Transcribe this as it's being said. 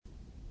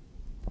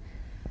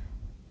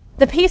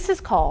The piece is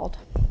called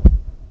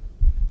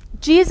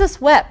Jesus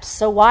Wept,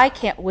 So Why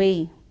Can't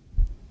We?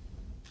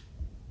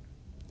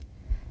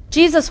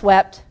 Jesus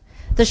wept,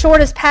 the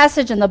shortest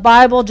passage in the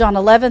Bible, John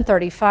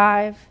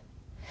 11:35.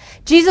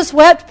 Jesus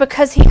wept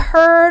because he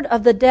heard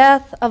of the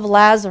death of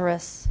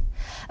Lazarus,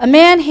 a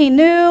man he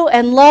knew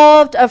and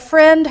loved, a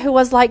friend who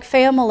was like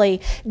family.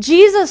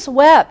 Jesus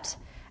wept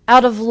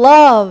out of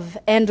love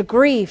and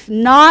grief,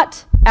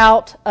 not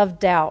out of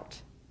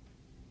doubt.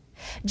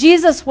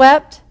 Jesus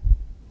wept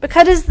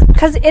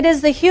because it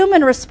is the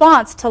human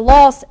response to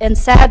loss and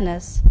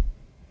sadness.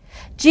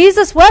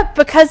 Jesus wept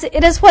because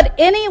it is what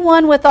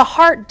anyone with a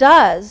heart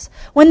does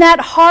when that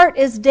heart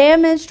is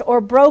damaged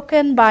or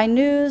broken by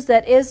news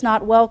that is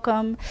not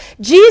welcome.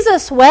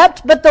 Jesus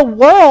wept, but the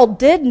world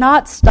did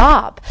not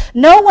stop.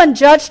 No one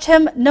judged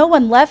him. No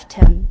one left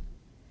him.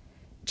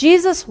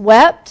 Jesus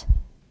wept,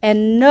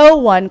 and no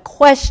one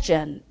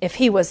questioned if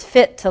he was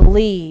fit to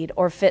lead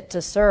or fit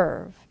to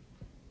serve.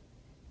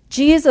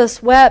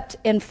 Jesus wept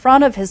in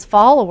front of his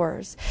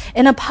followers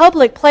in a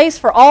public place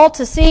for all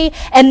to see,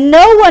 and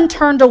no one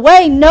turned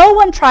away. No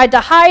one tried to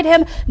hide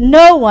him.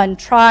 No one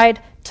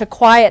tried to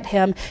quiet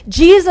him.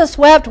 Jesus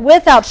wept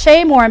without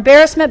shame or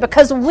embarrassment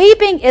because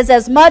weeping is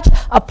as much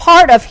a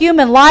part of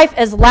human life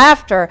as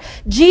laughter.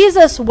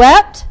 Jesus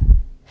wept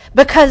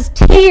because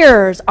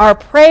tears are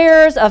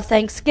prayers of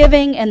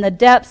thanksgiving in the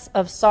depths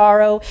of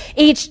sorrow.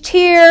 Each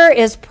tear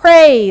is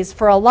praise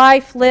for a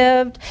life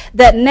lived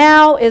that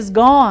now is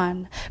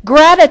gone.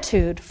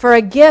 Gratitude for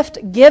a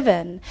gift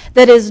given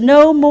that is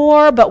no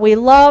more, but we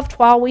loved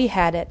while we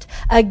had it.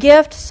 A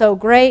gift so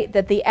great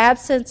that the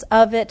absence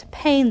of it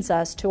pains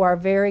us to our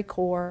very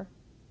core.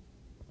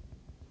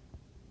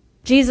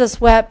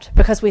 Jesus wept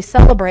because we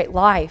celebrate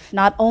life,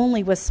 not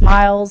only with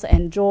smiles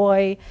and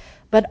joy,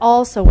 but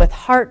also with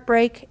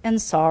heartbreak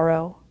and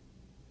sorrow.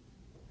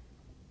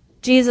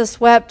 Jesus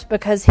wept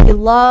because he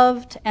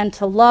loved, and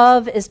to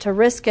love is to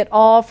risk it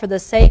all for the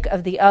sake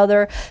of the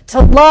other. To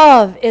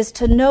love is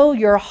to know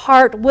your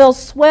heart will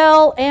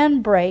swell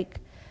and break,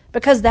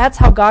 because that's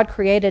how God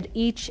created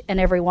each and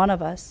every one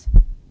of us.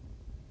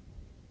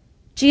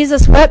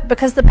 Jesus wept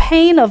because the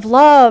pain of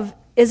love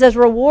is as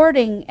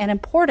rewarding and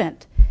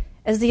important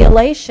as the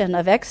elation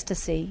of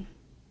ecstasy.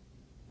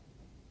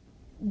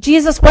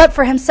 Jesus wept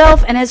for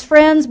himself and his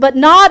friends, but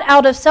not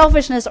out of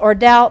selfishness or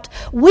doubt.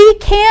 We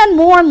can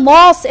mourn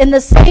loss in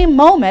the same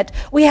moment.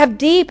 We have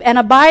deep and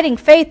abiding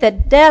faith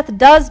that death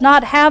does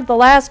not have the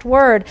last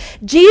word.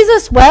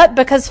 Jesus wept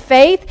because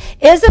faith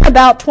isn't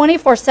about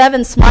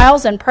 24/7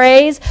 smiles and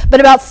praise, but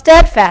about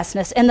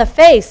steadfastness in the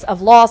face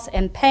of loss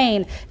and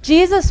pain.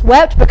 Jesus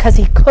wept because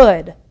he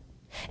could.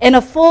 In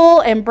a full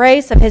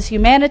embrace of his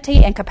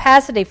humanity and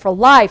capacity for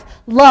life,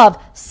 love,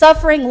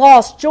 suffering,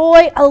 loss,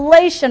 joy,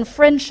 elation,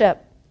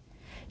 friendship.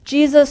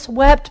 Jesus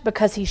wept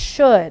because he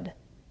should,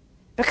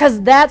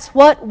 because that's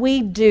what we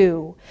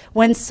do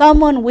when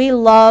someone we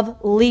love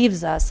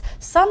leaves us,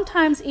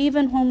 sometimes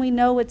even when we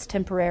know it's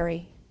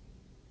temporary.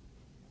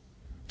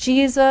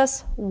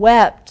 Jesus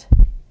wept,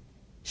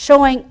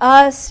 showing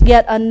us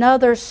yet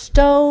another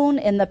stone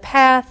in the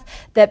path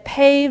that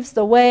paves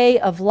the way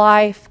of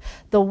life,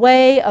 the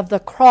way of the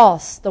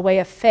cross, the way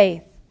of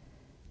faith.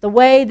 The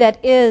way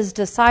that is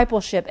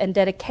discipleship and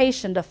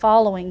dedication to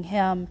following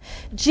him.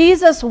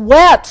 Jesus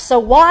wept, so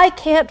why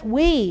can't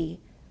we?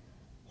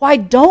 Why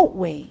don't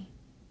we?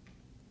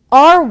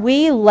 Are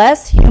we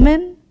less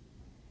human?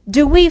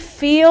 Do we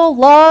feel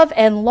love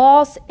and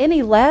loss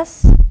any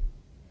less?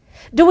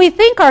 Do we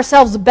think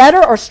ourselves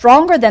better or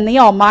stronger than the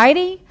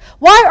Almighty?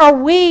 Why are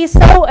we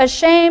so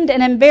ashamed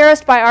and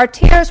embarrassed by our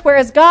tears,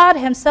 whereas God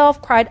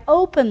himself cried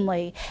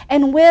openly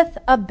and with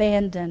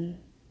abandon?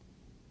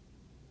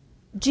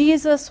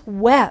 Jesus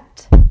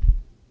wept,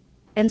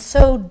 and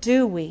so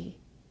do we,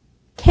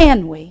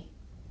 can we,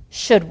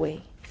 should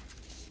we.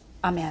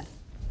 Amen.